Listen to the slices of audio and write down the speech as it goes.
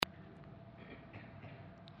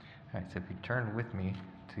All right, so if you turn with me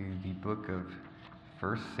to the book of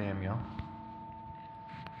 1 Samuel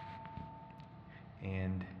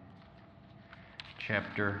and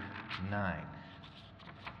chapter 9.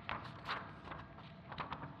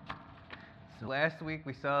 So last week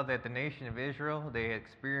we saw that the nation of Israel, they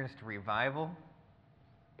experienced revival,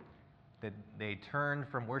 that they turned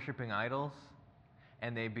from worshiping idols,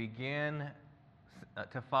 and they began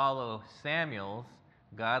to follow Samuel's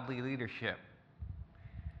godly leadership.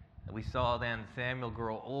 We saw then Samuel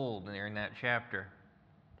grow old there in that chapter,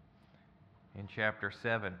 in chapter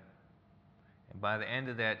 7. And by the end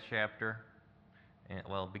of that chapter,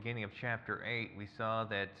 beginning of chapter 8, we saw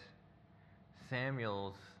that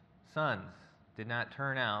Samuel's sons did not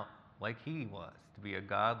turn out like he was, to be a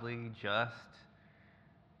godly, just,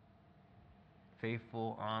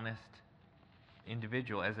 faithful, honest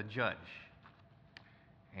individual as a judge.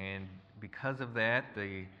 And because of that,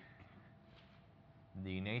 the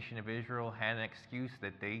nation of Israel had an excuse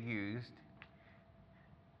that they used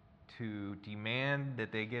to demand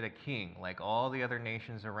that they get a king like all the other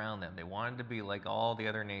nations around them. They wanted to be like all the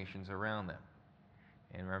other nations around them.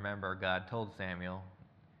 And remember, God told Samuel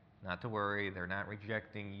not to worry, they're not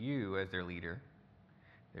rejecting you as their leader.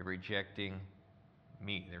 They're rejecting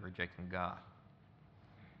me. They're rejecting God.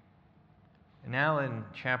 And now in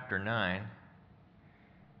chapter 9,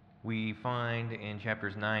 we find in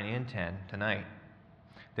chapters 9 and 10 tonight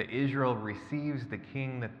that Israel receives the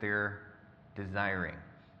king that they're desiring.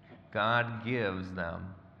 God gives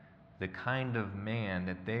them the kind of man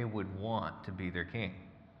that they would want to be their king.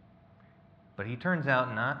 But he turns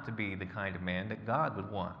out not to be the kind of man that God would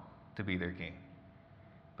want to be their king.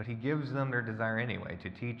 But he gives them their desire anyway, to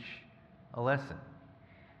teach a lesson.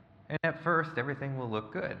 And at first, everything will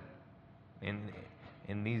look good.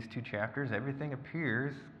 In these two chapters, everything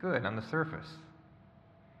appears good on the surface.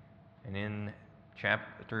 And in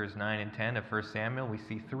chapters 9 and 10 of 1 Samuel, we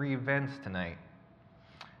see three events tonight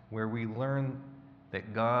where we learn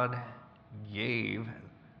that God gave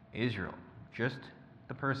Israel just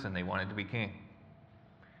the person they wanted to be king.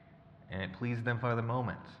 And it pleased them for the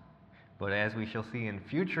moment. But as we shall see in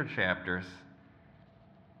future chapters,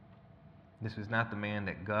 this was not the man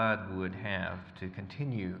that God would have to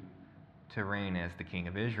continue to reign as the king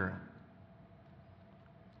of Israel.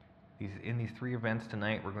 In these three events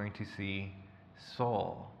tonight, we're going to see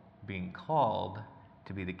Saul being called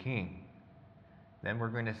to be the king. Then we're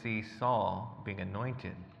going to see Saul being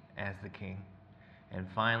anointed as the king. And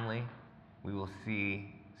finally, we will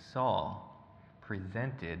see Saul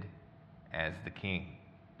presented as the king.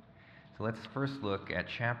 So let's first look at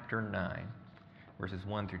chapter 9, verses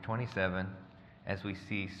 1 through 27, as we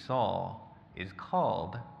see Saul is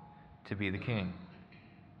called to be the king.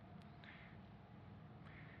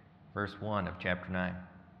 Verse 1 of chapter 9.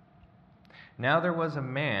 Now there was a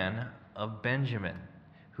man of Benjamin,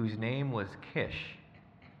 whose name was Kish,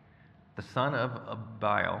 the son of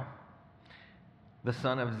Abiel, the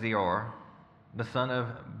son of Zeor, the son of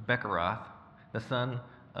Bechorath, the son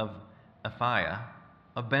of Aphiah,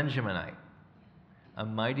 a Benjaminite, a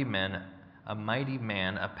mighty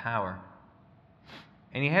man of power.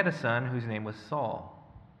 And he had a son whose name was Saul,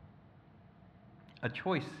 a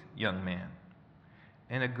choice young man,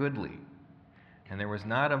 and a goodly. And there was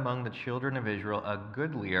not among the children of Israel a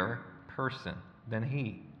goodlier person than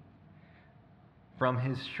he. From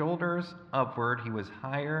his shoulders upward he was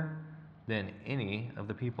higher than any of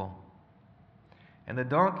the people. And the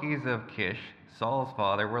donkeys of Kish, Saul's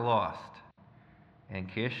father, were lost.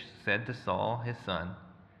 And Kish said to Saul his son,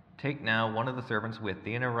 "Take now one of the servants with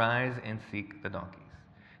thee, and arise and seek the donkeys."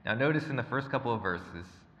 Now notice in the first couple of verses,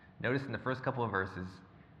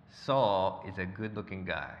 Saul is a good-looking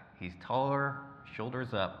guy. He's taller,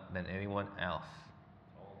 shoulders up, than anyone else.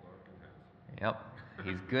 Yep,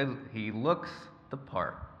 he's good. He looks the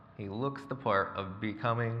part. He looks the part of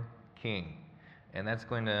becoming king, and that's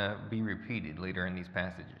going to be repeated later in these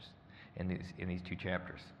passages, in these two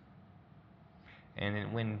chapters.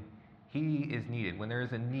 And when he is needed, when there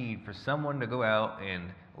is a need for someone to go out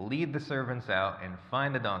and lead the servants out and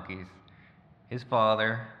find the donkeys, his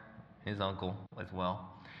father, his uncle as well,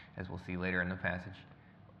 as we'll see later in the passage,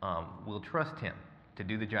 will trust him to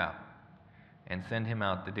do the job and send him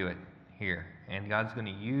out to do it here. And God's going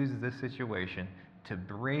to use this situation to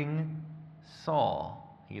bring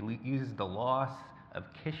Saul. He uses the loss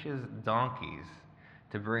of Kish's donkeys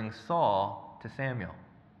to bring Saul to Samuel.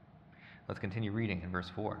 Let's continue reading in verse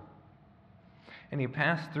 4. And he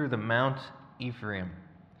passed through the Mount Ephraim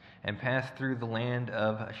and passed through the land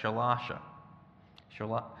of Shalasha,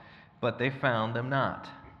 but they found them not.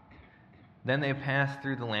 Then they passed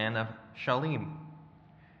through the land of Shalim,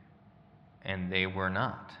 and they were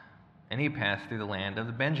not. And he passed through the land of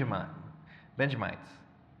the Benjamites,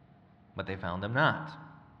 but they found them not.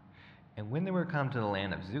 And when they were come to the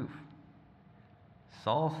land of Zuph,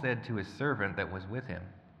 Saul said to his servant that was with him,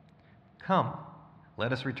 Come,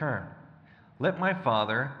 let us return. Let my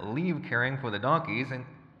father leave caring for the donkeys, and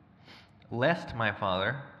lest my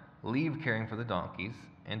father leave caring for the donkeys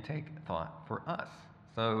and take thought for us.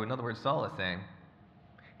 So, in other words, Saul is saying,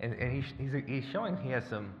 and he's showing he has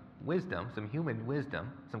some wisdom, some human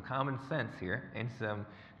wisdom, some common sense here, and some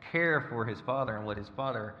care for his father and what his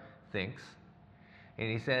father thinks. And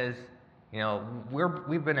he says,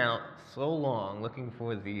 we've been out so long looking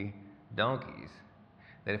for the donkeys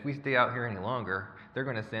that if we stay out here any longer, they're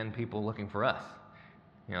going to send people looking for us.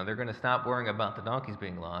 They're going to stop worrying about the donkeys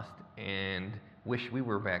being lost and wish we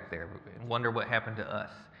were back there and wonder what happened to us.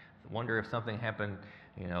 Wonder if something happened,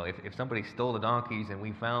 if somebody stole the donkeys and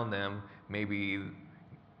we found them, maybe,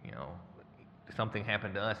 something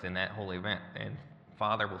happened to us in that whole event. And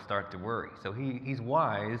father will start to worry. So he's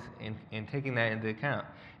wise in taking that into account.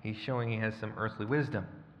 He's showing he has some earthly wisdom.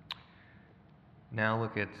 Now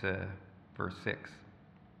look at verse 6.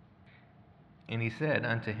 And he said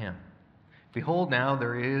unto him, Behold, now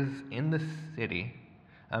there is in the city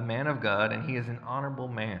a man of God, and he is an honorable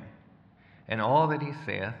man, and all that he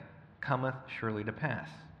saith cometh surely to pass.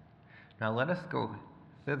 Now let us go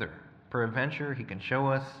thither. Peradventure he can show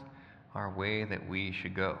us our way that we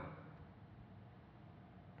should go.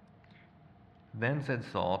 Then said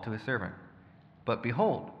Saul to his servant, But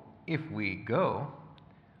behold, if we go,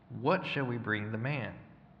 what shall we bring the man?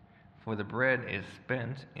 For the bread is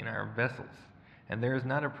spent in our vessels, and there is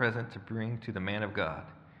not a present to bring to the man of God.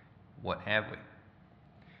 What have we?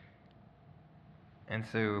 And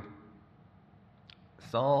so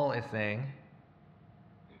Saul is saying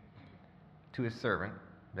to his servant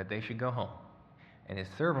that they should go home. And his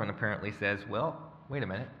servant apparently says, Well, wait a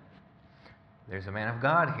minute. There's a man of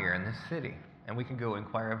God here in this city, and we can go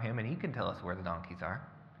inquire of him, and he can tell us where the donkeys are.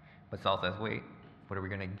 But Saul says, Wait, what are we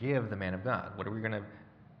going to give the man of God? What are we going to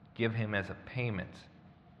give him as a payment?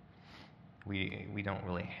 We don't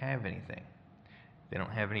really have anything. They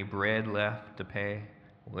don't have any bread left to pay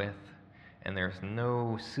with, and there's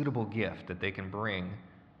no suitable gift that they can bring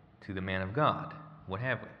to the man of God. What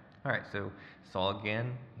have we? All right, so Saul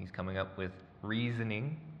again, he's coming up with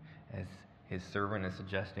reasoning as his servant is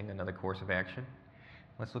suggesting another course of action.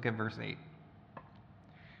 Let's look at verse 8.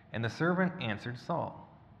 And the servant answered Saul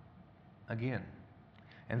again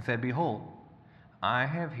and said, Behold, I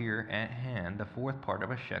have here at hand the fourth part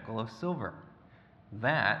of a shekel of silver.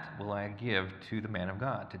 That will I give to the man of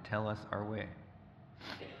God to tell us our way.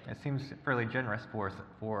 It seems fairly generous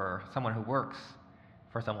for someone who works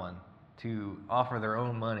for someone to offer their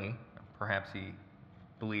own money. Perhaps he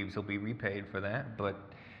believes he'll be repaid for that, but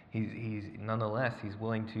he's nonetheless he's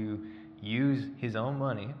willing to use his own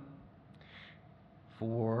money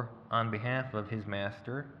on behalf of his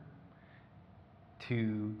master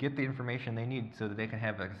to get the information they need so that they can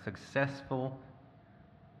have a successful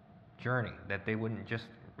journey, that they wouldn't just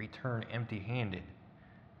return empty-handed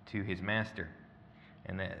to his master,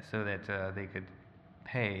 and so that they could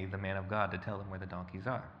pay the man of God to tell them where the donkeys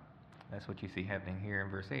are. That's what you see happening here in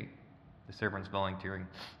verse 8. The servant's volunteering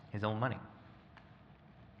his own money.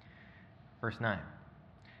 Verse 9.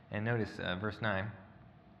 And notice verse 9.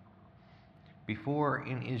 Before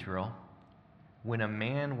in Israel, when a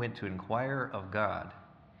man went to inquire of God,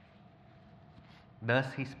 thus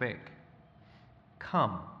he spake,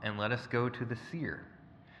 Come, and let us go to the seer,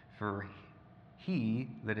 for he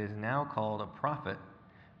that is now called a prophet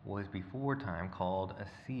was before time called a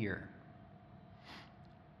seer.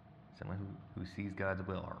 Someone who sees God's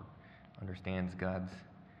will or understands God's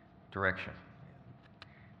direction.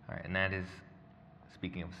 All right, and that is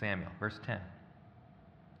speaking of Samuel. Verse 10.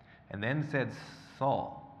 And then said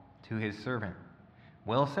Saul to his servant,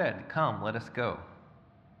 Well said, come, let us go.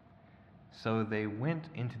 So they went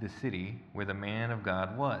into the city where the man of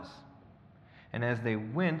God was. And as they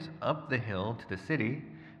went up the hill to the city,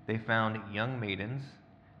 they found young maidens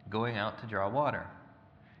going out to draw water,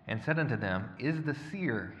 and said unto them, Is the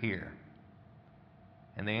seer here?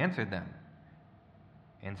 And they answered them,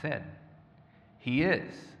 and said, He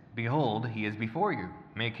is. Behold, he is before you.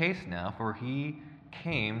 Make haste now, for he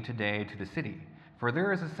came today to the city. For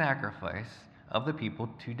there is a sacrifice of the people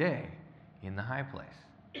today in the high place.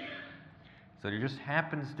 So they just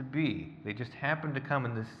happen to come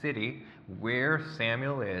in the city where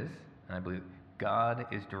Samuel is, and I believe God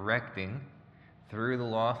is directing through the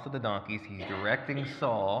loss of the donkeys. He's directing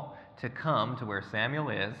Saul to come to where Samuel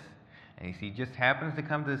is, and he just happens to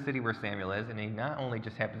come to the city where Samuel is, and he not only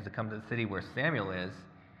just happens to come to the city where Samuel is,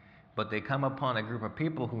 But they come upon a group of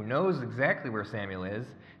people who knows exactly where Samuel is,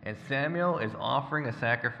 and Samuel is offering a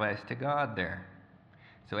sacrifice to God there.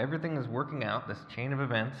 So everything is working out, this chain of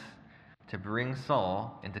events, to bring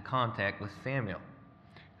Saul into contact with Samuel.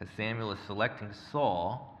 Because Samuel is selecting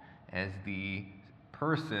Saul as the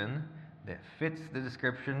person that fits the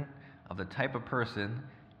description of the type of person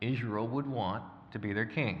Israel would want to be their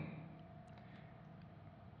king.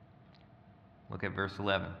 Look at verse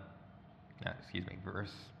 11.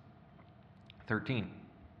 Verse 13.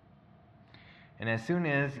 And as soon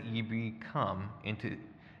as ye be come into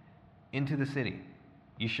the city,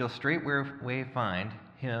 ye shall straightway find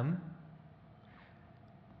him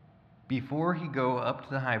before he go up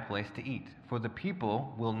to the high place to eat. For the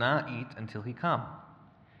people will not eat until he come,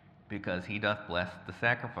 because he doth bless the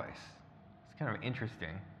sacrifice. It's kind of an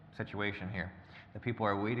interesting situation here. The people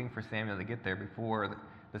are waiting for Samuel to get there before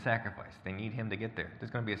the sacrifice. They need him to get there.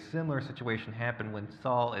 There's going to be a similar situation happen when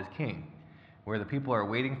Saul is king, where the people are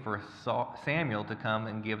waiting for Samuel to come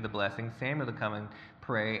and give the blessing, Samuel to come and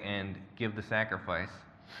pray and give the sacrifice.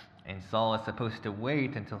 And Saul is supposed to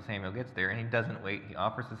wait until Samuel gets there, and he doesn't wait. He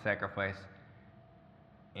offers the sacrifice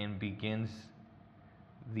and begins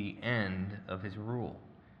the end of his rule.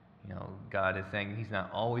 God is saying he's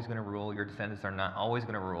not always going to rule. Your descendants are not always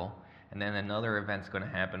going to rule. And then another event's going to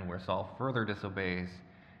happen where Saul further disobeys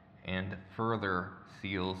and further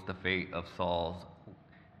seals the fate of Saul's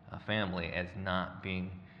family as not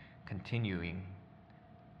being continuing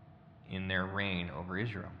in their reign over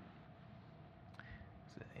Israel.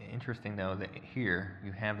 It's interesting, though, that here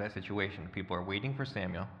you have that situation. People are waiting for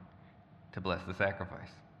Samuel to bless the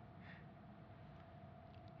sacrifice.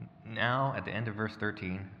 Now, at the end of verse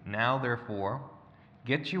 13, now therefore,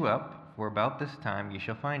 get you up, for about this time ye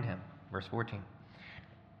shall find him. Verse 14.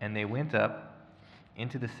 And they went up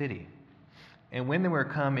into the city. And when they were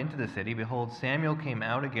come into the city, behold, Samuel came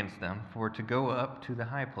out against them for to go up to the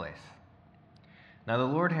high place. Now the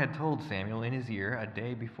Lord had told Samuel in his ear a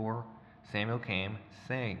day before Samuel came,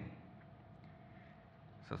 saying.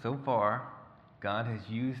 So far, God has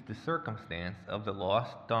used the circumstance of the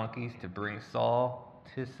lost donkeys to bring Saul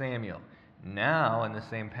to Samuel. Now, in the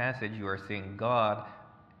same passage, you are seeing God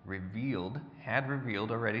had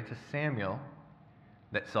revealed already to Samuel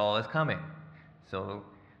that Saul is coming. So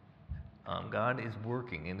God is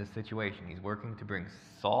working in this situation. He's working to bring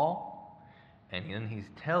Saul, and then he's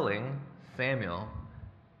telling Samuel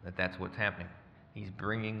that that's what's happening. He's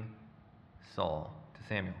bringing Saul to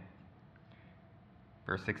Samuel.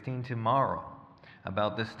 Verse 16, tomorrow,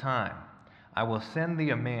 about this time, I will send thee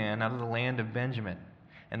a man out of the land of Benjamin,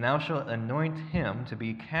 and thou shalt anoint him to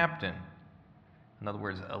be captain, in other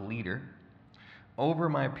words, a leader, over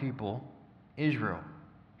my people Israel,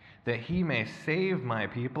 that he may save my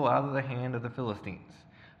people out of the hand of the Philistines.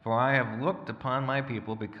 For I have looked upon my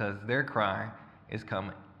people, because their cry is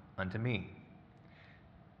come unto me.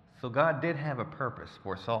 So God did have a purpose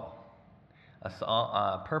for Saul,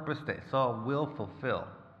 a purpose that Saul will fulfill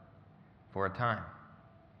for a time.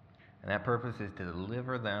 And that purpose is to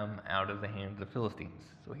deliver them out of the hand of the Philistines.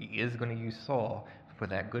 So he is going to use Saul for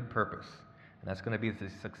that good purpose. And that's going to be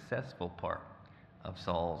the successful part of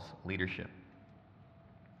Saul's leadership.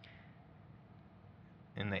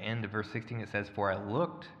 In the end of verse 16 it says, for I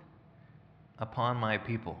looked upon my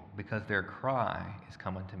people, because their cry is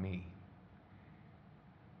come unto me.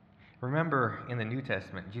 Remember, in the New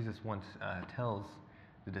Testament, Jesus once tells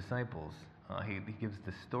the disciples, he gives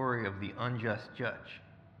the story of the unjust judge.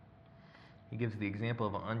 He gives the example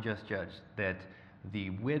of an unjust judge, that the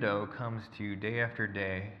widow comes to day after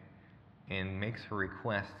day and makes her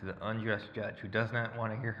request to the unjust judge who does not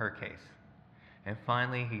want to hear her case. And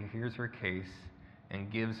finally, he hears her case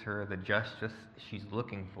and gives her the justice she's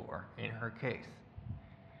looking for in her case.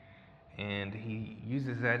 And he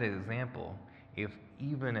uses that as an example. If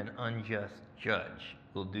even an unjust judge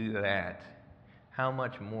will do that, how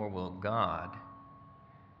much more will God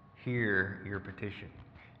hear your petition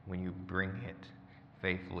when you bring it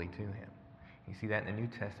faithfully to him? You see that in the New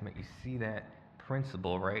Testament. You see that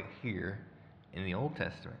principle right here in the Old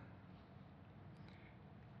Testament,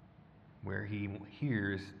 where he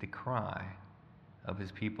hears the cry of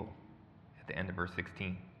his people at the end of verse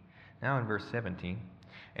 16. Now in verse 17,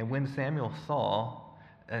 and when Samuel saw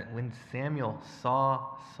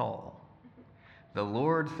Saul, the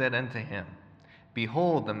Lord said unto him,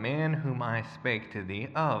 behold, the man whom I spake to thee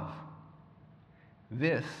of,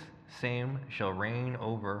 this same shall reign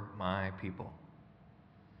over my people.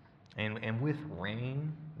 And with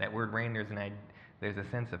reign, that word reign, there's a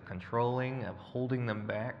sense of controlling, of holding them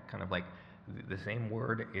back, kind of like the same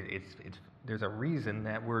word. There's a reason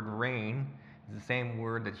that word reign It's the same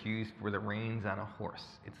word that's used for the reins on a horse.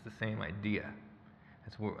 It's the same idea.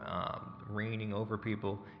 That's reigning over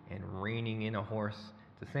people and reining in a horse.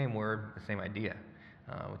 It's the same word, the same idea,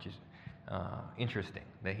 which is interesting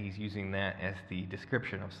that he's using that as the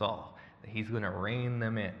description of Saul. That he's going to rein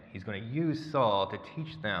them in. He's going to use Saul to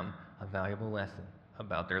teach them a valuable lesson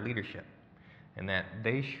about their leadership, and that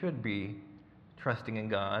they should be trusting in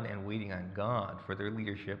God and waiting on God for their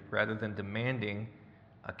leadership rather than demanding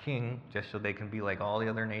a king just so they can be like all the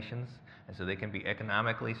other nations and so they can be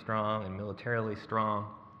economically strong and militarily strong.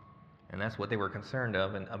 And that's what they were concerned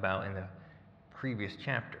about in the previous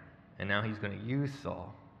chapter. And now he's going to use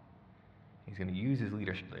Saul. He's going to use his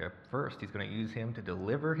leadership. First, he's going to use him to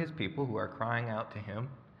deliver his people who are crying out to him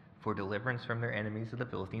for deliverance from their enemies of the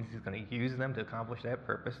Philistines. He's going to use them to accomplish that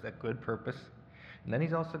purpose, that good purpose. And then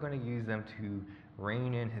he's also going to use them to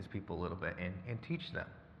rein in his people a little bit and teach them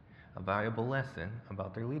a valuable lesson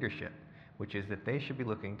about their leadership, which is that they should be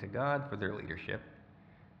looking to God for their leadership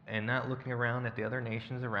and not looking around at the other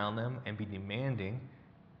nations around them and be demanding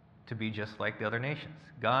to be just like the other nations.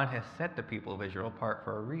 God has set the people of Israel apart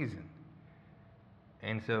for a reason.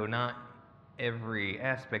 And so not every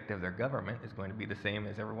aspect of their government is going to be the same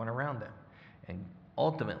as everyone around them. And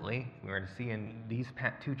ultimately, we're going to see in these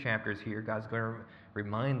 2 chapters here, God's going to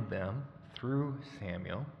remind them through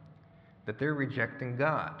Samuel that they're rejecting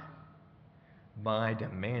God by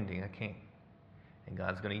demanding a king. And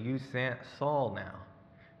God's going to use Saul now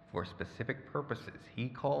for specific purposes. He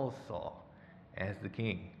calls Saul as the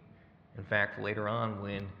king. In fact, later on,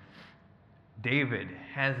 when David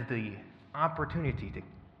has the opportunity to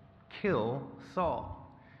kill Saul,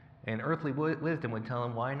 and earthly wisdom would tell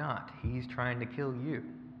him, why not? He's trying to kill you.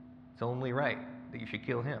 It's only right that you should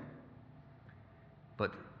kill him.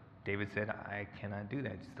 But David said, I cannot do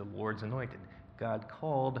that. It's the Lord's anointed. God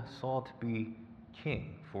called Saul to be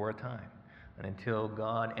king for a time. And until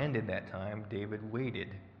God ended that time, David waited,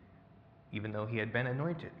 even though he had been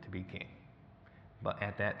anointed to be king. But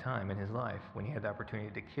at that time in his life, when he had the opportunity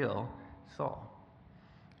to kill Saul,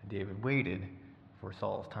 David waited for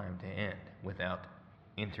Saul's time to end without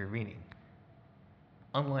intervening.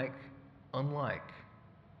 Unlike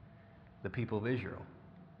the people of Israel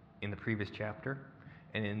in the previous chapter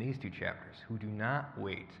and in these 2 chapters, who do not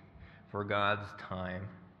wait for God's time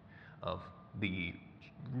of the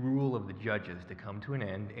rule of the judges to come to an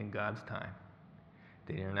end in God's time.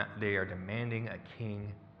 They are demanding a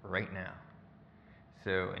king right now.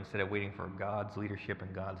 So instead of waiting for God's leadership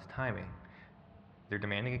and God's timing, they're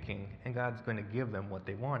demanding a king, and God's going to give them what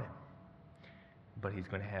they wanted. But he's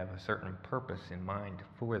going to have a certain purpose in mind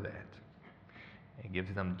for that. He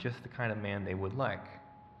gives them just the kind of man they would like,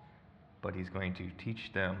 but he's going to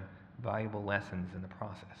teach them valuable lessons in the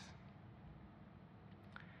process.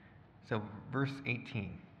 So, verse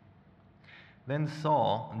 18. Then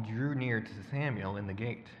Saul drew near to Samuel in the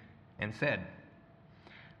gate and said,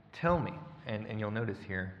 Tell me, and you'll notice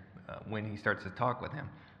here when he starts to talk with him,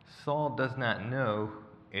 Saul does not know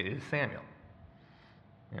it is Samuel.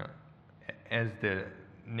 As the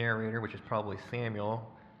narrator, which is probably Samuel,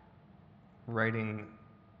 writing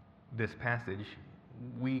this passage,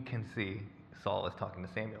 we can see Saul is talking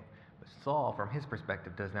to Samuel. But Saul, from his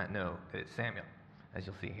perspective, does not know that it's Samuel, as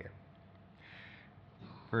you'll see here.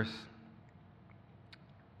 Verse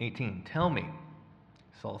 18, Tell me,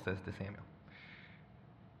 Saul says to Samuel,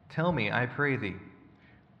 tell me, I pray thee,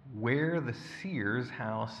 where the seer's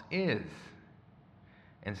house is.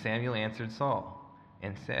 And Samuel answered Saul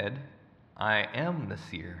and said, I am the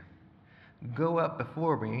seer. Go up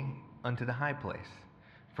before me unto the high place,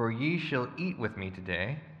 for ye shall eat with me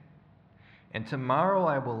today, and tomorrow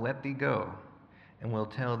I will let thee go, and will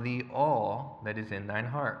tell thee all that is in thine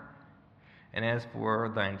heart. And as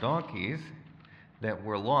for thine donkeys that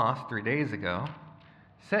were lost 3 days ago,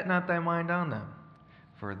 set not thy mind on them,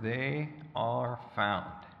 for they are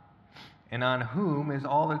found. And on whom is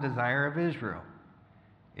all the desire of Israel?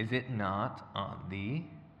 Is it not on thee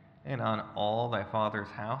and on all thy father's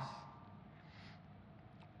house?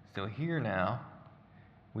 So here now,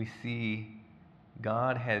 we see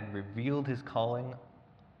God had revealed his calling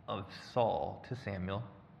of Saul to Samuel,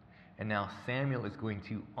 and now Samuel is going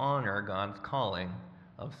to honor God's calling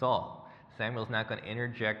of Saul. Samuel's not going to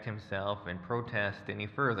interject himself and protest any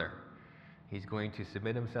further. He's going to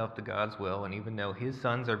submit himself to God's will, and even though his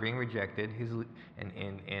sons are being rejected,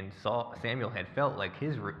 Samuel had felt like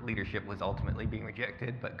his leadership was ultimately being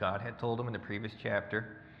rejected, but God had told him in the previous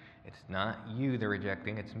chapter, it's not you they're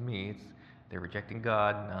rejecting, it's me. They're rejecting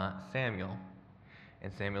God, not Samuel.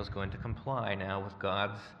 And Samuel's going to comply now with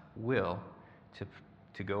God's will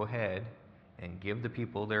to go ahead and give the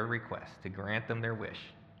people their request, to grant them their wish.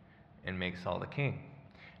 and make Saul the king.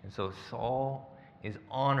 And so Saul is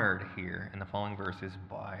honored here in the following verses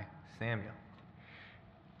by Samuel.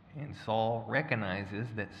 And Saul recognizes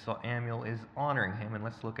that Samuel is honoring him, and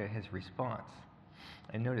let's look at his response.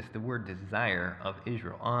 And notice the word desire of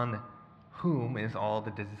Israel. On whom is all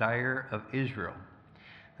the desire of Israel?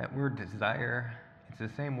 That word desire, it's the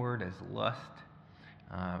same word as lust.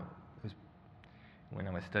 When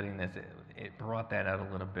I was studying this, it brought that out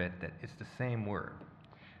a little bit, that it's the same word.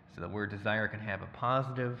 So the word desire can have a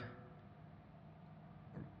positive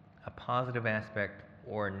aspect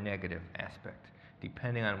or a negative aspect,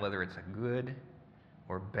 depending on whether it's a good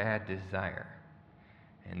or bad desire.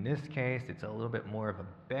 In this case, it's a little bit more of a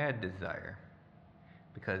bad desire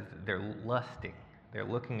because they're lusting. They're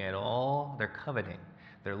looking at they're coveting.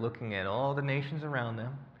 They're looking at all the nations around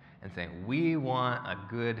them and saying, we want a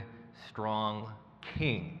good, strong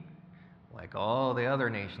king like all the other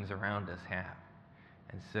nations around us have.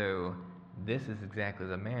 And so this is exactly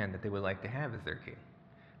the man that they would like to have as their king.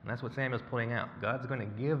 And that's what Samuel's pointing out. God's going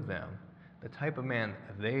to give them the type of man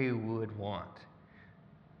they would want.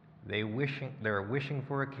 They're wishing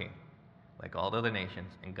for a king like all the other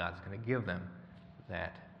nations, and God's going to give them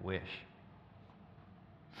that wish.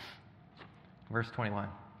 Verse 21.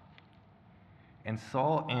 And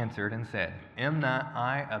Saul answered and said, am not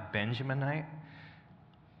I a Benjaminite,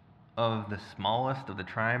 of the smallest of the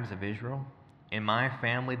tribes of Israel? In my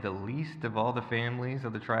family the least of all the families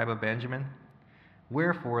of the tribe of Benjamin?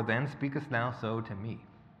 Wherefore then speakest thou so to me?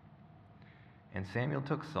 And Samuel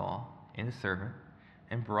took Saul and his servant,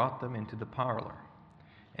 and brought them into the parlor,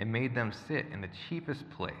 and made them sit in the chiefest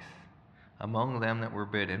place among them that were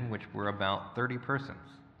bidden, which were about 30 persons.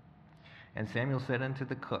 And Samuel said unto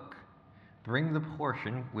the cook, bring the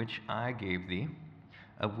portion which I gave thee,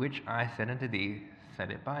 of which I said unto thee,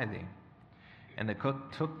 set it by thee. And the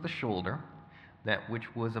cook took the shoulder, that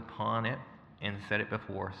which was upon it, and set it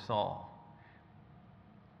before Saul.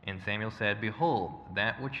 And Samuel said, behold,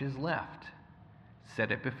 that which is left,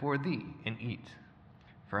 set it before thee, and eat.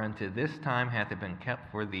 For unto this time hath it been kept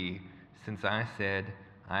for thee, since I said,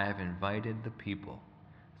 I have invited the people.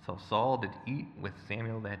 So Saul did eat with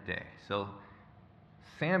Samuel that day. So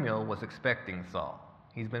Samuel was expecting Saul.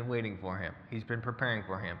 He's been waiting for him. He's been preparing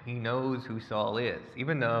for him. He knows who Saul is.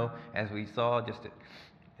 Even though, as we saw just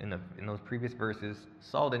in those previous verses,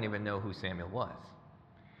 Saul didn't even know who Samuel was.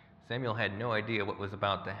 Samuel had no idea what was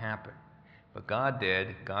about to happen. But God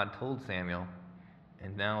did. God told Samuel.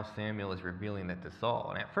 And now Samuel is revealing that to Saul.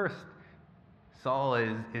 And at first, Saul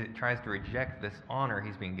tries to reject this honor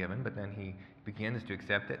he's being given, but then he begins to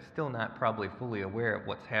accept it, still not probably fully aware of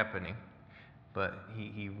what's happening. But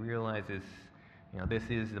he realizes, this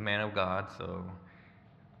is the man of God, so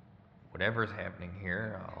whatever's happening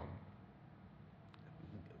here, I'll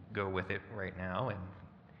go with it right now and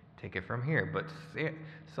take it from here. But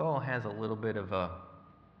Saul has a little bit of a...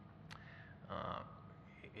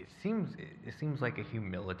 It seems like a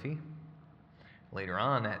humility. Later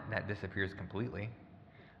on, that disappears completely.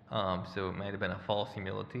 So it might have been a false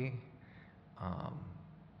humility.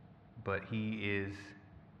 But he is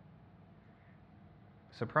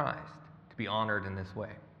surprised to be honored in this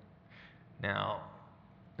way. Now,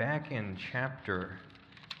 back in this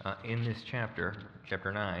chapter,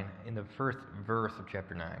 chapter 9, in the first verse of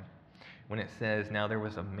chapter 9, when it says, now there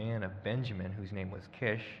was a man of Benjamin whose name was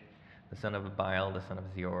Kish, the son of Abiel, the son of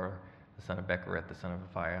Zeor, the son of Bechereth, the son of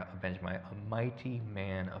Aphiah, of Benjamin, a mighty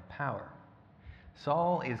man of power.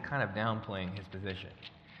 Saul is kind of downplaying his position.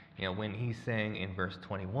 When he's saying in verse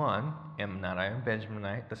 21, am not I a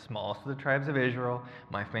Benjaminite, the smallest of the tribes of Israel,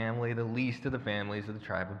 my family the least of the families of the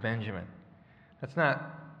tribe of Benjamin. That's not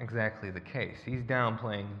exactly the case. He's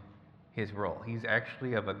downplaying his role. He's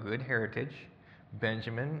actually of a good heritage.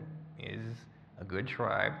 Benjamin is a good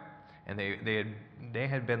tribe. And they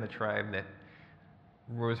had been the tribe that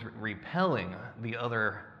was repelling the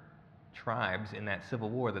other tribes in that civil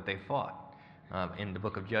war that they fought in the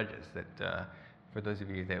book of Judges. That for those of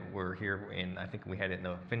you that were here, I think we had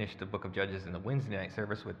finished the book of Judges in the Wednesday night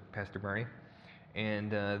service with Pastor Murray.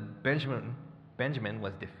 And Benjamin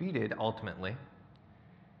was defeated ultimately,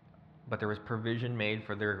 but there was provision made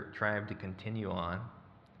for their tribe to continue on.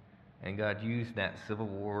 And God used that civil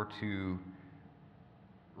war to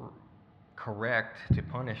to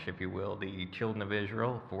punish, if you will, the children of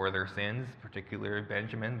Israel for their sins, particularly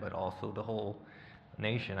Benjamin, but also the whole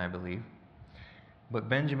nation, I believe. But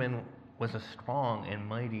Benjamin was a strong and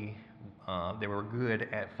mighty, they were good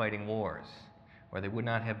at fighting wars, or they would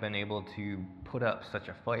not have been able to put up such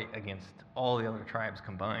a fight against all the other tribes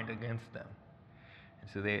combined against them. And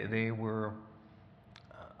so they were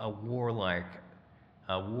a warrior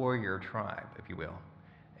tribe, if you will.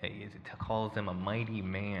 it calls him a mighty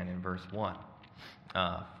man in verse 1.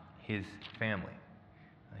 His family,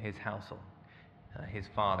 his household, his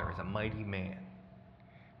father is a mighty man.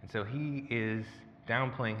 And so he is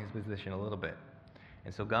downplaying his position a little bit.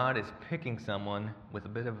 And so God is picking someone with a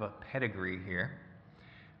bit of a pedigree here,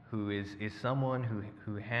 who is someone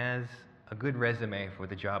who has a good resume for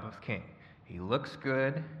the job of king. He looks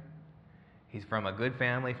good. He's from a good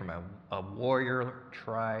family, from a warrior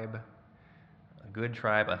tribe, a good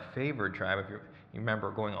tribe, a favored tribe. If you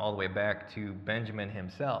remember going all the way back to Benjamin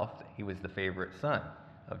himself, he was the favorite son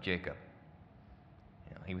of Jacob.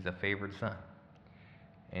 He was a favored son.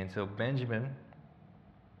 And so Benjamin,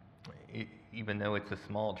 even though it's a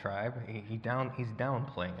small tribe, he's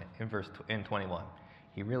downplaying it in 21.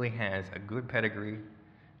 He really has a good pedigree,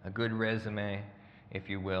 a good resume, if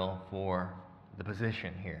you will, for the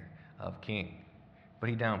position here of king. But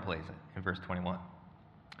he downplays it in verse 21.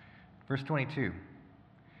 Verse 22.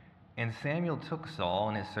 And Samuel took Saul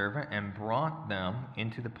and his servant and brought them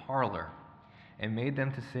into the parlor and made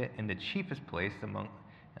them to sit in the chiefest place among...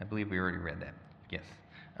 I believe we already read that. Yes.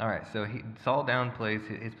 All right, so Saul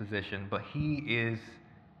downplays his position, but he is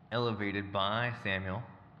elevated by Samuel,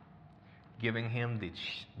 giving him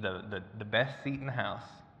the best seat in the house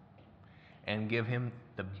and give him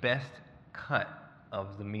the best cut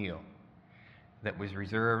of the meal that was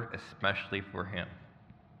reserved especially for him.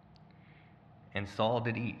 And Saul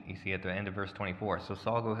did eat, you see at the end of verse 24. So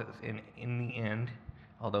Saul goes in the end,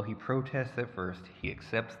 although he protests at first, he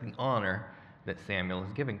accepts the honor that Samuel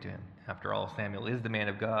is giving to him. After all, Samuel is the man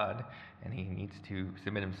of God, and he needs to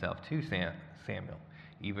submit himself to Samuel,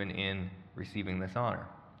 even in receiving this honor.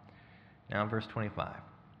 Now, verse 25.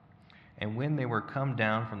 And when they were come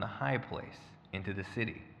down from the high place into the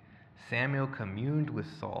city, Samuel communed with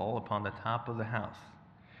Saul upon the top of the house.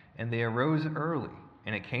 And they arose early,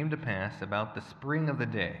 and it came to pass about the spring of the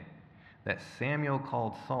day that Samuel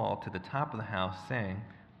called Saul to the top of the house, saying,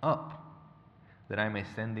 Up, that I may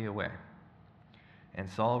send thee away. And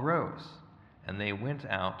Saul rose, and they went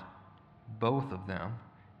out, both of them,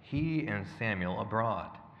 he and Samuel,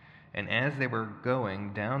 abroad. And as they were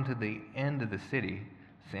going down to the end of the city,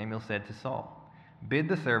 Samuel said to Saul, Bid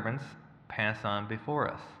the servants pass on before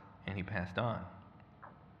us. And he passed on.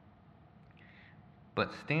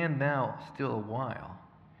 But stand thou still a while,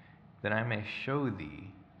 that I may show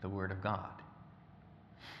thee the word of God.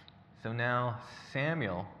 So now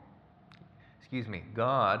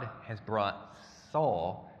God has brought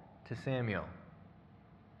Saul to Samuel.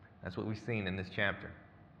 That's what we've seen in this chapter.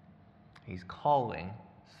 He's calling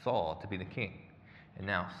Saul to be the king. And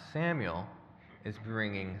now Samuel is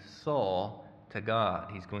bringing Saul to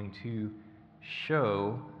God. He's going to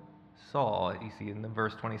show Saul, you see in the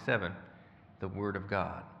verse 27, the word of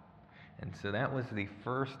God. And so that was the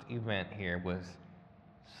first event here, was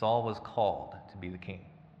Saul was called to be the king.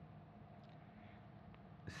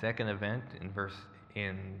 The second event in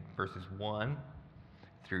verses 1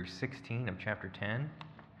 through 16 of chapter 10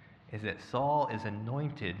 is that Saul is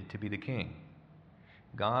anointed to be the king.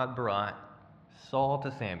 God brought Saul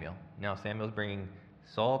to Samuel. Now Samuel's bringing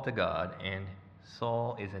Saul to God, and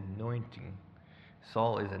Saul is anointed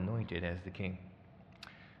as the king.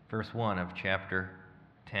 Verse 1 of chapter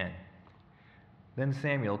 10. Then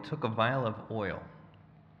Samuel took a vial of oil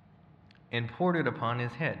and poured it upon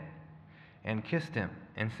his head and kissed him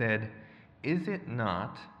and said, Is it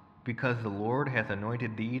not because the Lord hath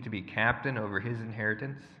anointed thee to be captain over his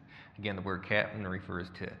inheritance? Again, the word captain refers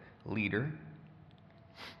to leader.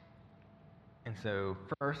 And so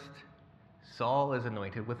first, Saul is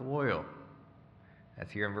anointed with oil.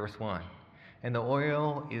 That's here in verse 1. And the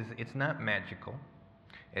oil it's not magical.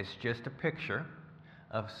 It's just a picture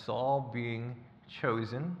of Saul being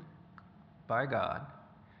chosen by God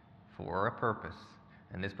for a purpose.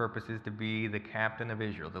 And this purpose is to be the captain of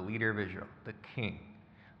Israel, the leader of Israel, the king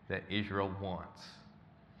that Israel wants.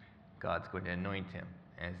 God's going to anoint him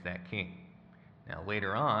as that king. Now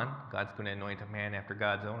later on, God's going to anoint a man after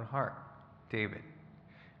God's own heart, David.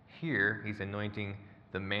 Here, he's anointing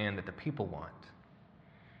the man that the people want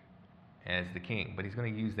as the king, but he's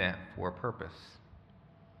going to use that for a purpose.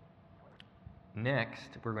 Next,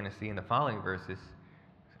 we're going to see in the following verses,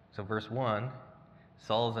 so verse 1,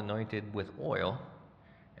 Saul is anointed with oil.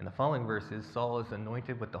 In the following verses, Saul is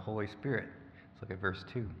anointed with the Holy Spirit. Let's look at verse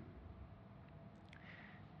 2.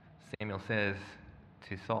 Samuel says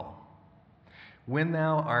to Saul, When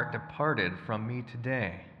thou art departed from me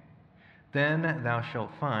today, then thou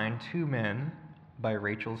shalt find 2 men by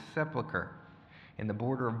Rachel's sepulchre in the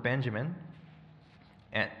border of Benjamin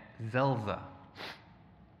at Zelzah.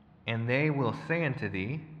 And they will say unto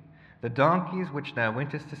thee, The donkeys which thou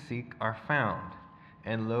wentest to seek are found.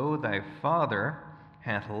 And lo, thy father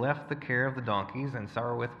hath left the care of the donkeys, and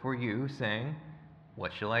sorroweth for you, saying,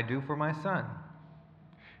 What shall I do for my son?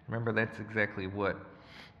 Remember, that's exactly what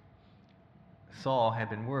Saul had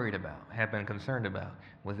been worried about, had been concerned about,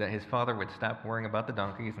 was that his father would stop worrying about the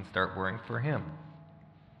donkeys and start worrying for him.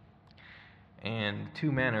 And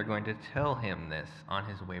two men are going to tell him this on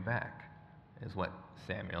his way back, is what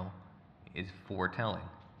Samuel is foretelling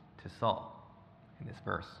to Saul in this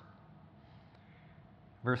verse.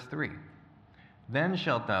 Verse 3, Then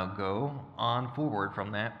shalt thou go on forward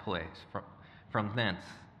from that place, from thence,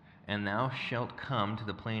 and thou shalt come to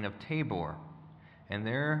the plain of Tabor, and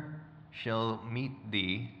there shall meet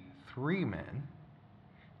thee 3 men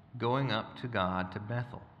going up to God to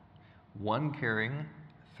Bethel, one carrying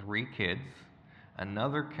 3 kids,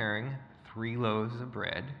 another carrying 3 loaves of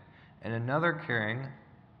bread, and another carrying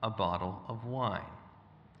a bottle of wine.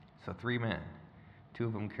 So 3 men, 2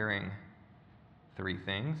 of them carrying 3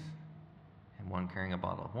 things, and 1 carrying a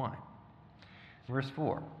bottle of wine. Verse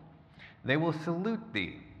 4, They will salute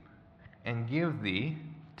thee, and give thee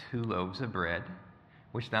 2 loaves of bread,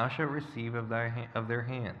 which thou shalt receive of their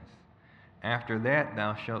hands. After that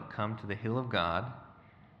thou shalt come to the hill of God,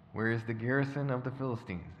 where is the garrison of the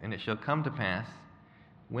Philistines. And it shall come to pass,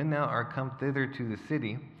 when thou art come thither to the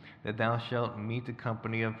city, that thou shalt meet a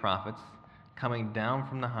company of prophets coming down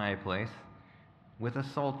from the high place, with a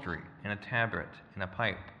psaltery, and a tabret, and a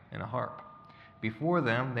pipe, and a harp. Before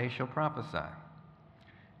them they shall prophesy.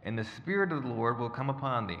 And the Spirit of the Lord will come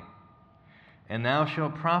upon thee, and thou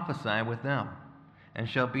shalt prophesy with them, and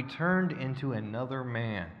shalt be turned into another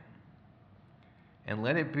man. And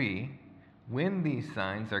let it be, when these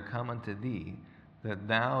signs are come unto thee, that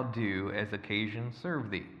thou do as occasion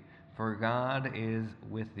serve thee, for God is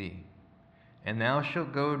with thee. And thou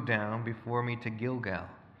shalt go down before me to Gilgal,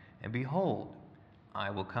 and behold,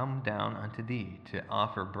 I will come down unto thee to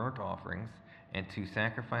offer burnt offerings, and to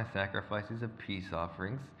sacrifice sacrifices of peace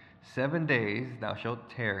offerings. 7 days thou shalt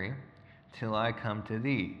tarry, till I come to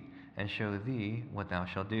thee, and show thee what thou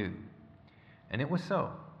shalt do. And it was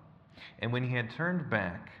so. And when he had turned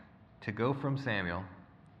back to go from Samuel,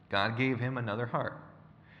 God gave him another heart.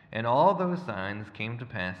 And all those signs came to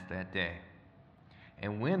pass that day.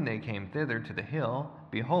 And when they came thither to the hill,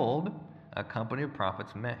 behold, a company of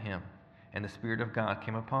prophets met him, and the Spirit of God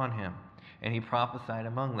came upon him, and he prophesied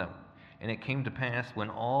among them. And it came to pass, when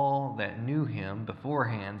all that knew him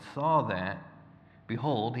beforehand saw that,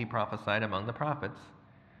 behold, he prophesied among the prophets.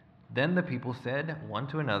 Then the people said one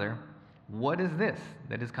to another, What is this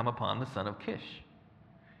that is come upon the son of Kish?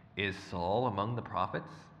 Is Saul among the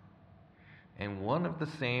prophets? And one of the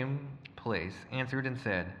same place answered and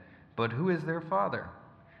said, But who is their father?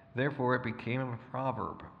 Therefore it became a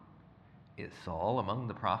proverb. Is Saul among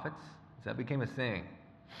the prophets? So that became a saying.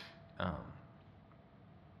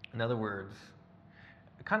 In other words,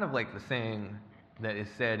 kind of like the saying that is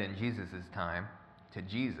said in Jesus' time to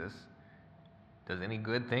Jesus, Does any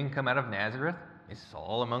good thing come out of Nazareth? Is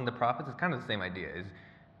Saul among the prophets? It's kind of the same idea.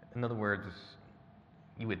 In other words,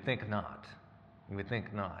 you would think not. You would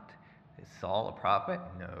think not. Is Saul a prophet?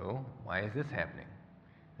 No. Why is this happening?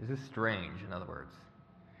 This is strange, in other words.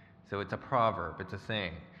 So it's a proverb. It's a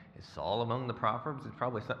saying. Is Saul among the proverbs? It's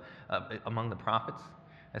probably among the prophets.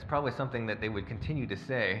 That's probably something that they would continue to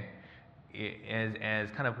say as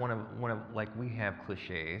kind of one of like we have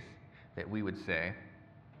cliches that we would say.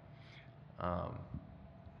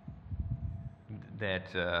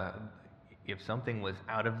 That if something was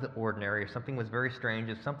out of the ordinary, if something was very strange,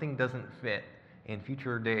 if something doesn't fit in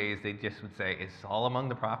future days, they just would say, Is Saul among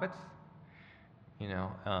the prophets? In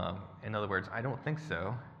other words, I don't think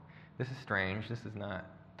so. This is strange. This is not,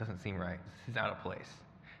 doesn't seem right. This is out of place.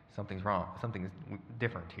 Something's wrong. Something's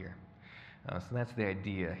different here. So that's the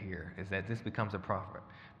idea here, is that this becomes a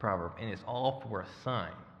proverb, and it's all for a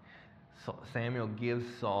sign. So Samuel gives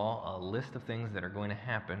Saul a list of things that are going to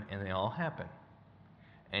happen, and they all happen.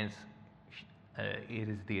 And it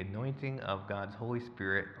is the anointing of God's Holy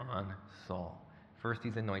Spirit on Saul. First,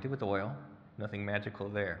 he's anointed with oil, nothing magical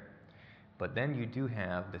there. But then you do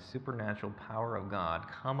have the supernatural power of God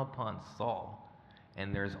come upon Saul,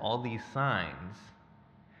 and there's all these signs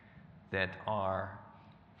that are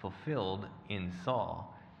fulfilled in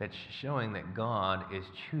Saul that's showing that God is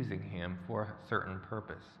choosing him for a certain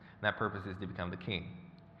purpose. And that purpose is to become the king.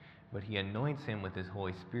 But he anoints him with his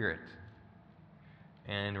Holy Spirit.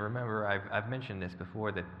 And remember, I've mentioned this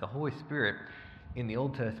before, that the Holy Spirit in the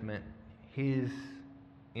Old Testament, his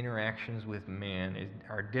interactions with man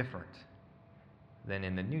are different than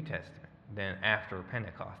in the New Testament, than after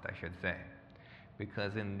Pentecost, I should say.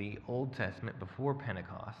 Because in the Old Testament, before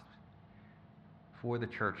Pentecost, before the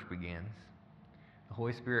church begins, The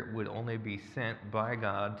Holy Spirit would only be sent by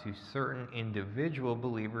God to certain individual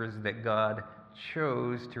believers that God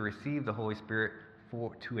chose to receive the Holy Spirit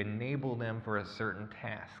to enable them for a certain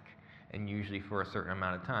task, and usually for a certain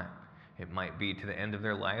amount of time. It might be to the end of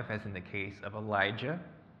their life, as in the case of Elijah,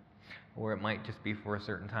 or it might just be for a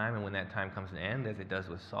certain time, and when that time comes to an end, as it does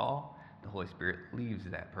with Saul, the Holy Spirit leaves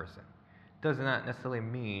that person. Does not necessarily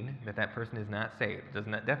mean that that person is not saved.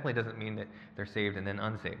 Definitely doesn't mean that they're saved and then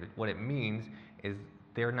unsaved. What it means is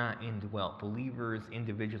they're not indwelt. Believers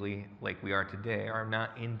individually, like we are today, are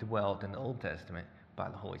not indwelt in the Old Testament by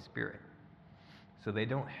the Holy Spirit. So they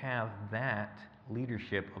don't have that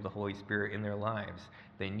leadership of the Holy Spirit in their lives.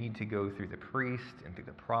 They need to go through the priest and through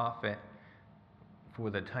the prophet for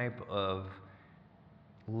the type of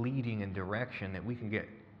leading and direction that we can get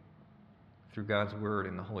through God's Word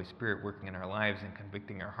and the Holy Spirit working in our lives and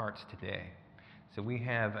convicting our hearts today. So we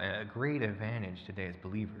have a great advantage today as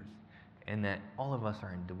believers, in that all of us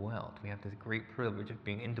are indwelt. We have this great privilege of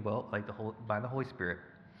being indwelt by the Holy Spirit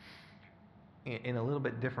in a little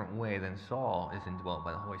bit different way than Saul is indwelt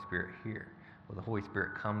by the Holy Spirit here. Well, the Holy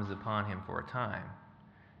Spirit comes upon him for a time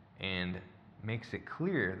and makes it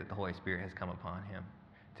clear that the Holy Spirit has come upon him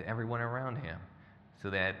to everyone around him, so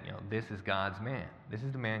that this is God's man. This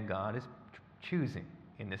is the man God is choosing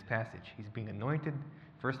in this passage. He's being anointed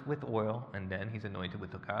first with oil, and then he's anointed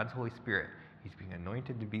with God's Holy Spirit. He's being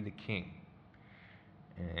anointed to be the king.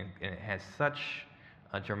 And it has such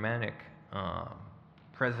a dramatic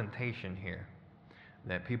presentation here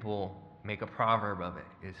that people make a proverb of it.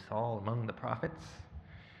 Is Saul among the prophets?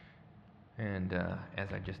 And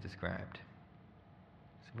as I just described.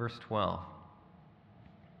 So verse 12.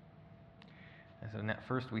 So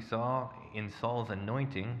first we saw in Saul's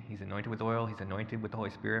anointing, he's anointed with oil, he's anointed with the Holy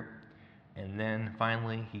Spirit, and then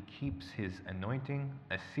finally he keeps his anointing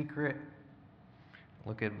a secret.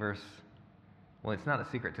 Look at well, it's not a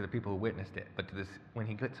secret to the people who witnessed it, but when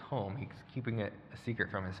he gets home, he's keeping it a secret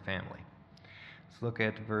from his family. Let's look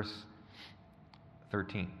at verse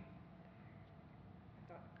 13.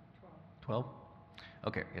 12?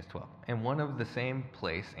 Okay, yes, 12. And one of the same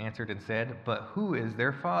place answered and said, "But who is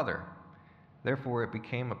their father?" Therefore it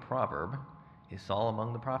became a proverb, "Is Saul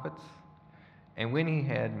among the prophets?" And when he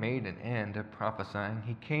had made an end of prophesying,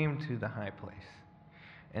 he came to the high place.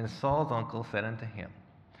 And Saul's uncle said unto him,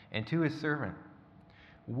 and to his servant,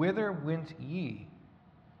 "Whither went ye?"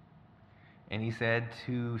 And he said,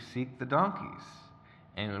 "To seek the donkeys.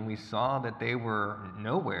 And when we saw that they were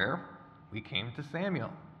nowhere, we came to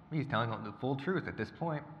Samuel." He's telling them the full truth at this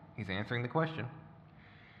point. He's answering the question.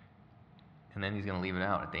 And then he's going to leave it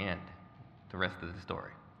out at the end, the rest of the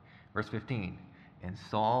story. Verse 15. And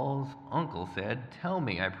Saul's uncle said, "Tell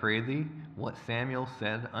me, I pray thee, what Samuel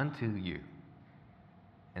said unto you."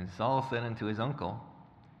 And Saul said unto his uncle,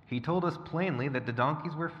 "He told us plainly that the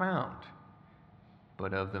donkeys were found.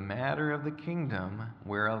 But of the matter of the kingdom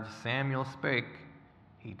whereof Samuel spake,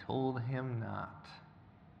 he told him not."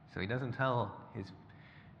 So he doesn't tell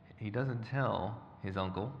his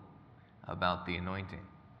uncle about the anointing.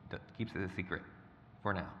 Keeps it a secret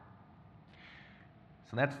for now.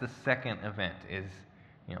 So that's the second event.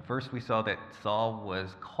 First we saw that Saul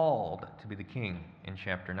was called to be the king in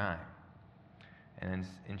chapter 9. And then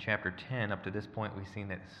in chapter 10, up to this point, we've seen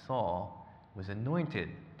that Saul was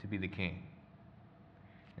anointed to be the king.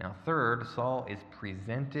 Now third, Saul is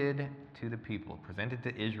presented to the people, presented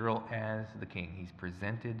to Israel as the king. He's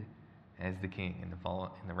presented as the king in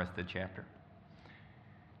the rest of the chapter.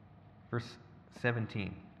 Verse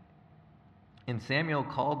 17. And Samuel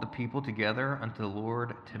called the people together unto the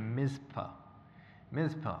Lord to Mizpah.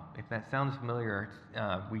 Mizpah, if that sounds familiar,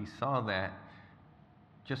 we saw that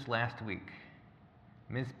just last week.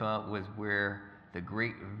 Mizpah was where the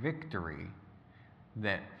great victory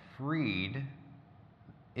that freed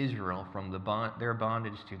Israel from their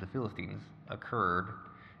bondage to the Philistines occurred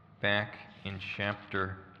back in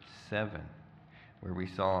chapter 7, where we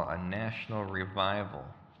saw a national revival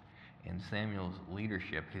in Samuel's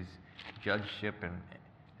leadership. His judgeship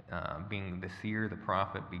and being the seer, the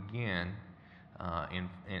prophet, began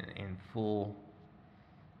in full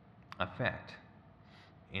effect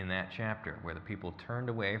in that chapter, where the people turned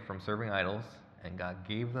away from serving idols and God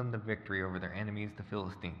gave them the victory over their enemies, the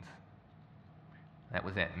Philistines. That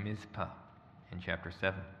was at Mizpah in chapter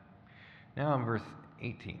 7. Now in verse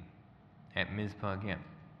 18, at Mizpah again.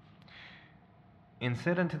 And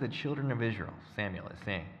said unto the children of Israel, Samuel is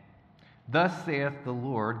saying, "Thus saith the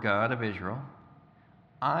Lord God of Israel,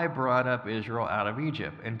 I brought up Israel out of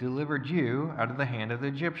Egypt, and delivered you out of the hand of the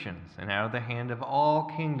Egyptians, and out of the hand of all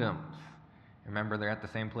kingdoms." Remember, they're at the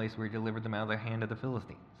same place where he delivered them out of the hand of the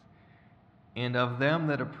Philistines. "And of them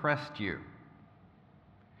that oppressed you,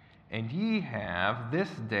 And ye have this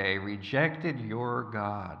day rejected your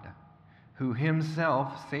God, who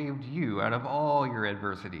himself saved you out of all your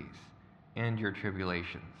adversities and your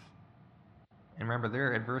tribulations. And remember,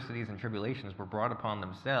 their adversities and tribulations were brought upon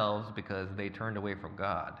themselves because they turned away from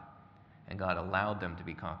God, and God allowed them to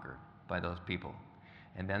be conquered by those people.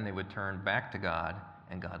 And then they would turn back to God,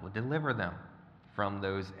 and God would deliver them from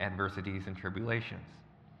those adversities and tribulations.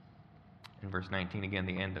 In verse 19, again,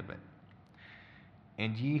 the end of it.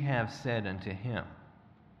 And ye have said unto him,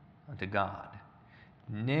 unto God,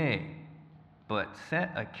 Nay, but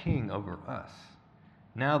set a king over us.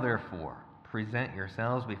 Now therefore, present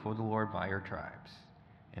yourselves before the Lord by your tribes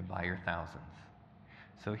and by your thousands.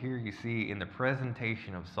 So here you see in the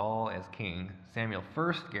presentation of Saul as king, Samuel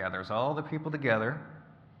first gathers all the people together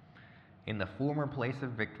in the former place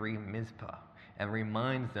of victory, Mizpah, and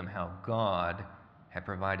reminds them how God had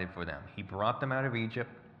provided for them. He brought them out of Egypt.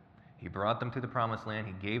 He brought them to the promised land.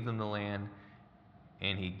 He gave them the land,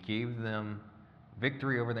 and he gave them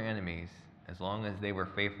victory over their enemies as long as they were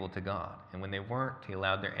faithful to God. And when they weren't, he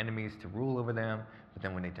allowed their enemies to rule over them. But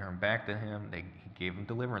then when they turned back to him, he gave them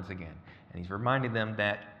deliverance again. And he's reminding them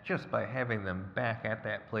that just by having them back at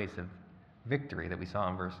that place of victory that we saw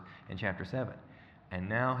in chapter 7. And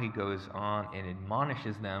now he goes on and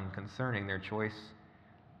admonishes them concerning their choice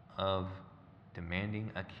of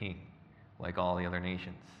demanding a king like all the other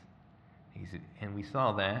nations. And we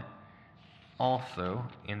saw that also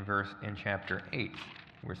in chapter 8,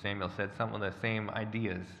 where Samuel said some of the same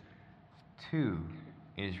ideas to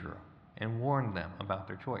Israel and warned them about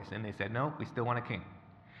their choice. And they said, no, we still want a king.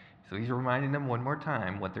 So he's reminding them one more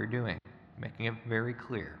time what they're doing, making it very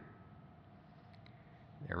clear.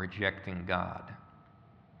 They're rejecting God.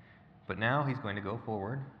 But now he's going to go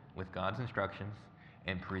forward with God's instructions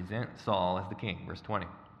and present Saul as the king. Verse 20.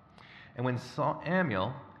 And when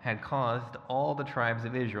Samuel had caused all the tribes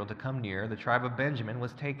of Israel to come near, the tribe of Benjamin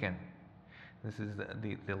was taken. This is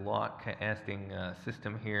the law casting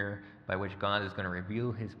system here by which God is going to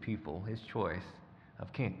reveal his people, his choice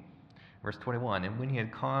of king. Verse 21, and when he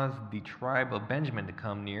had caused the tribe of Benjamin to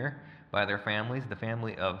come near by their families, the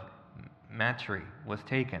family of Matri was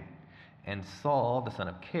taken. And Saul, the son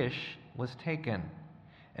of Kish, was taken.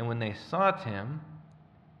 And when they sought him,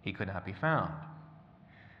 he could not be found.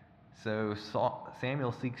 So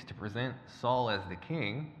Samuel seeks to present Saul as the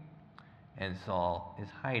king, and Saul is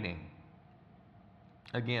hiding.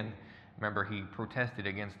 Again, remember, he protested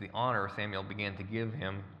against the honor Samuel began to give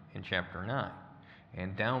him in chapter 9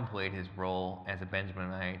 and downplayed his role as a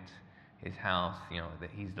Benjaminite, his house, that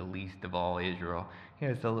he's the least of all Israel. He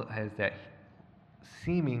has that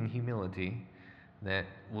seeming humility that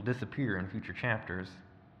will disappear in future chapters.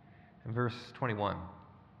 In verse 21,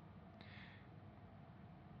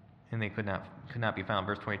 and they could not be found.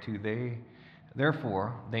 Verse 22,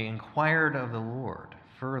 therefore they inquired of the Lord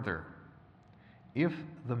further, if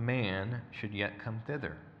the man should yet come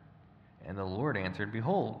thither. And the Lord answered,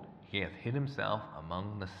 behold, he hath hid himself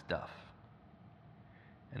among the stuff.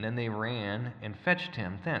 And then they ran and fetched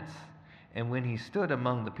him thence. And when he stood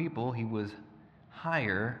among the people, he was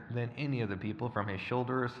higher than any of the people from his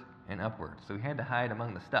shoulders and upward. So he had to hide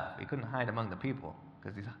among the stuff. He couldn't hide among the people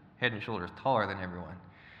because he's head and shoulders taller than everyone.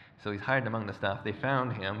 So he's hiding among the stuff. They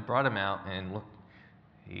found him, brought him out, and look,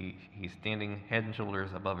 he's standing head and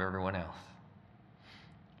shoulders above everyone else.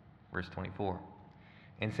 Verse 24.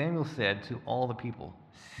 And Samuel said to all the people,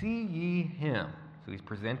 see ye him. So he's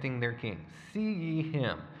presenting their king. See ye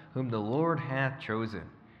him, whom the Lord hath chosen,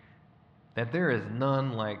 that there is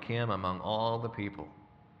none like him among all the people.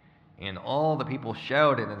 And all the people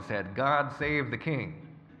shouted and said, God save the king.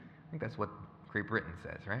 I think that's what Great Britain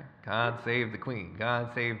says, right? God save the queen.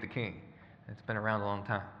 God save the king. It's been around a long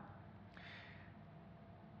time.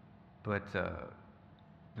 But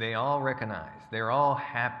they all recognize, they're all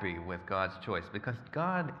happy with God's choice because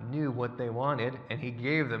God knew what they wanted and he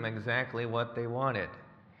gave them exactly what they wanted.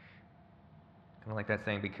 Kind of like that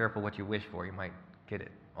saying, be careful what you wish for, you might get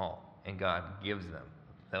it all. And God gives them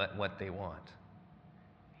what they want.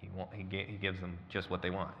 He gives them just what they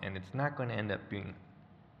want. And it's not going to end up being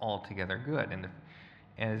altogether good, and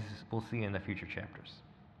as we'll see in the future chapters.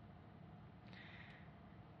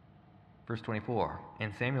 Verse 24,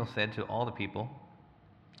 and Samuel said to all the people,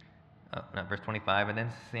 verse 25, and then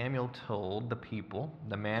Samuel told the people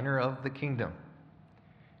the manner of the kingdom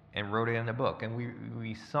and wrote it in a book. And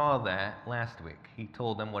we saw that last week. He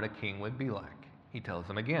told them what a king would be like. He tells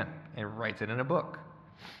them again and writes it in a book.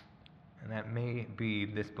 And that may be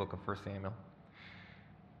this book of 1 Samuel.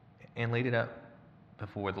 And laid it up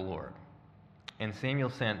before the Lord. And Samuel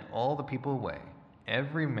sent all the people away,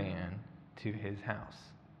 every man to his house.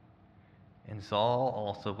 And Saul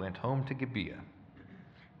also went home to Gibeah.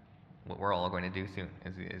 What we're all going to do soon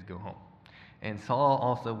is go home. And Saul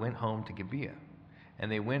also went home to Gibeah.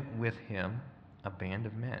 And they went with him a band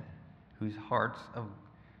of men whose hearts of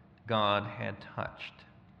God had touched.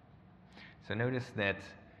 So notice that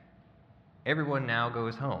everyone now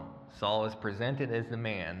goes home. Saul is presented as the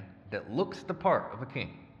man that looks the part of a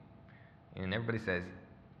king. And everybody says,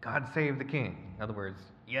 God save the king. In other words,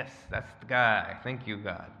 yes, that's the guy. Thank you,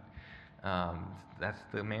 God. That's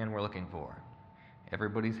the man we're looking for.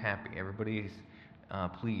 Everybody's happy. Everybody's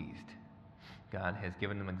pleased. God has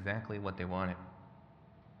given them exactly what they wanted.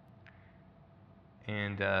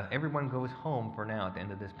 And everyone goes home for now at the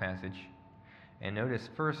end of this passage. And notice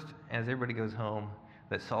first, as everybody goes home,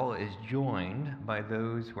 that Saul is joined by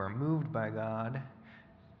those who are moved by God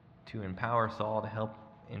to empower Saul to help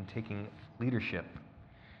in taking leadership,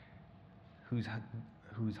 whose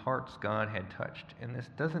hearts God had touched. And this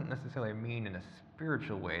doesn't necessarily mean in a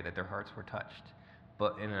spiritual way that their hearts were touched,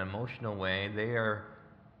 but in an emotional way. They are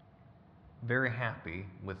very happy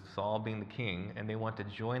with Saul being the king, and they want to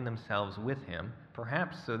join themselves with him,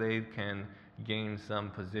 perhaps so they can gain some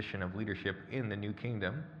position of leadership in the new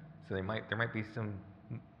kingdom. So there might be some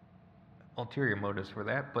ulterior motives for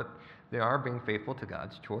that, but they are being faithful to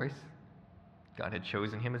God's choice. God had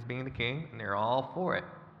chosen him as being the king, and they're all for it.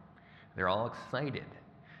 They're all excited.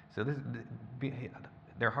 So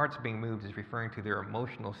their hearts being moved is referring to their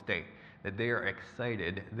emotional state, that they are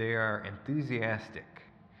excited, they are enthusiastic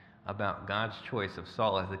about God's choice of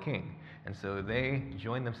Saul as the king. And so they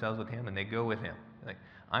join themselves with him and they go with him. Like,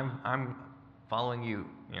 I'm following you.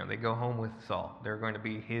 They go home with Saul. They're going to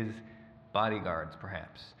be his bodyguards,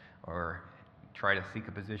 perhaps, or try to seek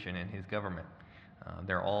a position in his government.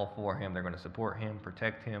 They're all for him. They're going to support him,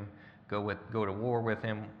 protect him, go to war with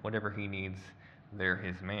him, whatever he needs. They're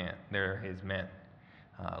his man. They're his men,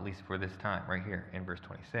 at least for this time, right here in verse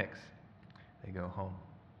 26. They go home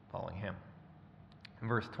following him. In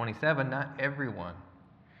verse 27, not everyone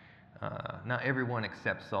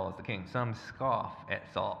accepts Saul as the king. Some scoff at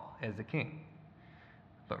Saul as the king.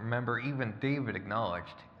 But remember, even David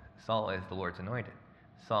acknowledged Saul as the Lord's anointed.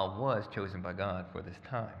 Saul was chosen by God for this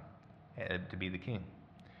time to be the king.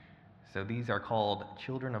 So these are called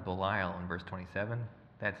children of Belial in verse 27.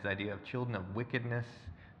 That's the idea of children of wickedness,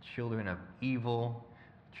 children of evil,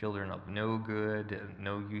 children of no good,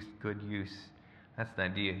 good use. That's the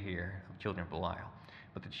idea here of children of Belial.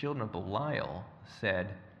 But the children of Belial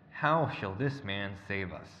said, "How shall this man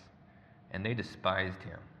save us?" And they despised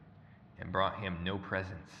him and brought him no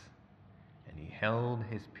presents, and he held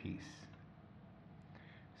his peace.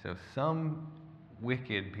 So some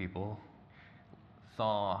wicked people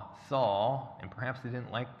saw Saul, and perhaps they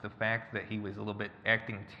didn't like the fact that he was a little bit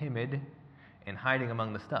acting timid and hiding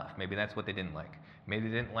among the stuff. Maybe that's what they didn't like. Maybe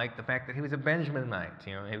they didn't like the fact that he was a Benjaminite.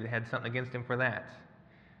 Maybe they had something against him for that.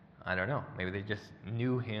 I don't know. Maybe they just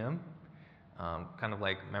knew him. Kind of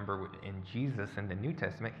like, remember in Jesus in the New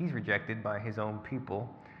Testament, he's rejected by his own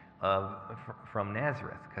people from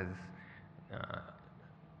Nazareth, because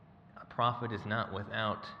a prophet is not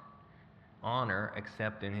without honor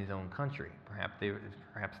except in his own country. Perhaps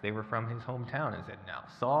they were from his hometown and said, "Now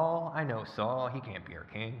Saul, I know Saul, he can't be our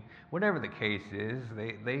king." Whatever the case is,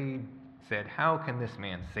 they said, "How can this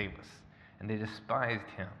man save us?" And they despised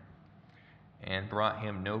him and brought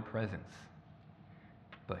him no presents.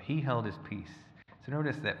 But he held his peace. So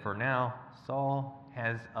notice that for now, Saul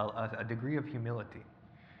has a degree of humility,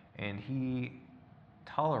 and he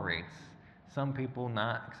tolerates some people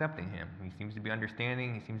not accepting him. He seems to be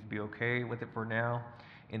understanding. He seems to be okay with it for now.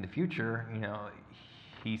 In the future,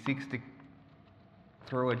 he seeks to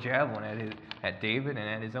throw a javelin at David and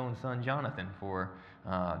at his own son Jonathan for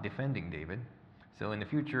defending David. So in the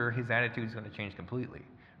future, his attitude is going to change completely.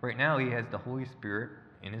 Right now, he has the Holy Spirit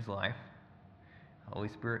in his life. The Holy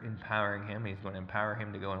Spirit empowering him. He's going to empower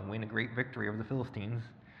him to go and win a great victory over the Philistines,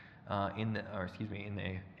 over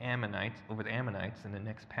the Ammonites in the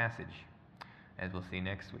next passage, as we'll see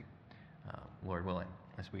next week, Lord willing,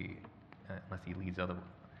 unless he leads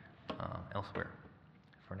elsewhere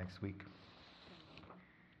for next week.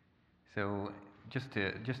 So just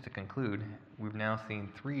to conclude, we've now seen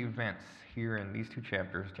three events here in these two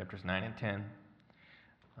chapters, chapters 9 and 10,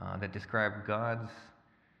 that describe God's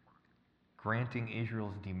granting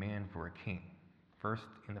Israel's demand for a king.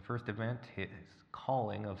 In the first event, his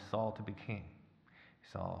calling of Saul to be king. He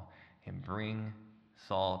saw him bring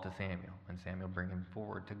Saul to Samuel, and Samuel bring him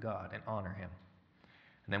forward to God and honor him.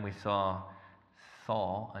 And then we saw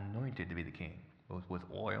Saul anointed to be the king, both with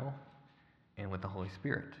oil and with the Holy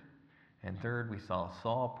Spirit. And third, we saw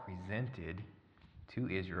Saul presented to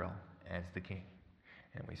Israel as the king.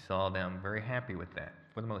 And we saw them very happy with that,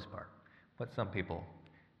 for the most part. But some people,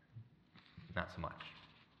 not so much.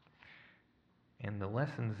 And the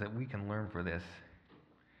lessons that we can learn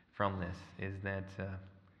from this is that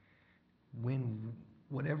when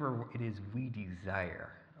whatever it is we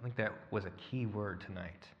desire, I think that was a key word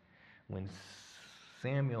tonight. When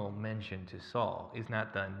Samuel mentioned to Saul, is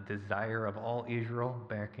not the desire of all Israel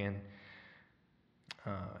back in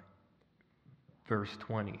verse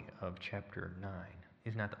 20 of chapter 9,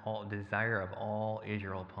 is not the desire of all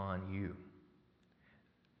Israel upon you.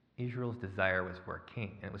 Israel's desire was for a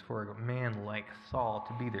king, and it was for a man like Saul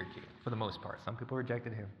to be their king, for the most part. Some people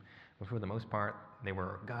rejected him, but for the most part, they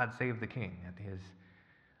were, God save the king at his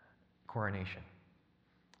coronation.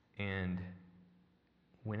 And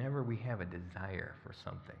whenever we have a desire for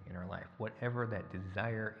something in our life, whatever that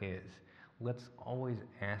desire is, let's always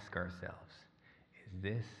ask ourselves, is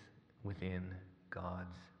this within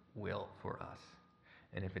God's will for us?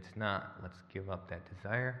 And if it's not, let's give up that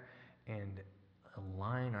desire and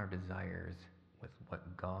align our desires with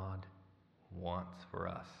what God wants for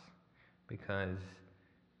us. Because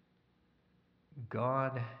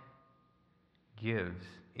God gives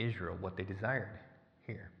Israel what they desired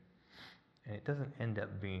here. And it doesn't end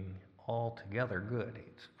up being altogether good.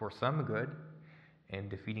 It's for some good and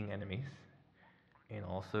defeating enemies, and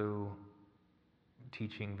also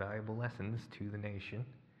teaching valuable lessons to the nation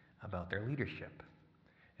about their leadership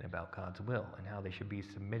and about God's will and how they should be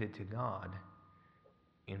submitted to God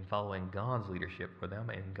in following God's leadership for them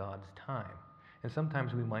in God's time. And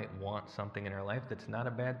sometimes we might want something in our life that's not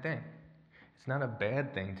a bad thing. It's not a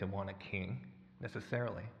bad thing to want a king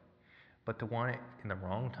necessarily, but to want it in the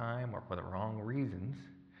wrong time or for the wrong reasons,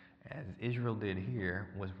 as Israel did here,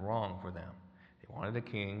 was wrong for them. They wanted a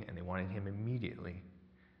king, and they wanted him immediately,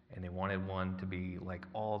 and they wanted one to be like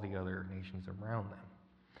all the other nations around them.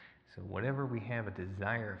 So whatever we have a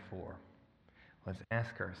desire for, let's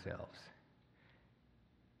ask ourselves,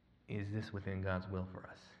 is this within God's will for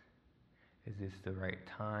us? Is this the right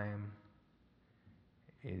time?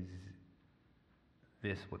 Is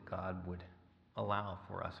this what God would allow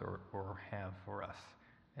for us or have for us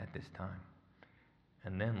at this time?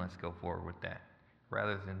 And then let's go forward with that,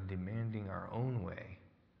 rather than demanding our own way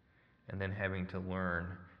and then having to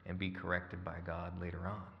learn and be corrected by God later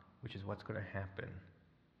on, which is what's going to happen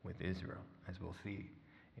with Israel, as we'll see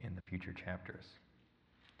in the future chapters.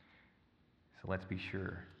 So let's be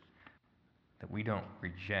sure that we don't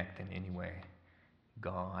reject in any way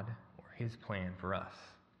God or his plan for us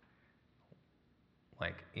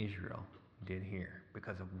like Israel did here,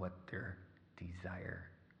 because of what their desire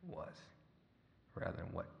was rather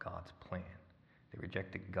than what God's plan. They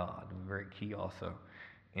rejected God. Very key also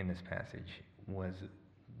in this passage was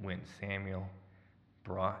when Samuel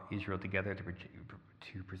brought Israel together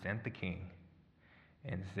to present the king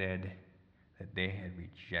and said that they had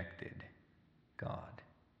rejected God,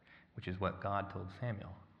 which is what God told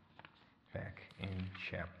Samuel back in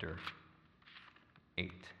chapter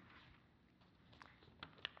 8.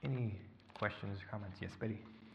 Any questions or comments? Yes, Betty?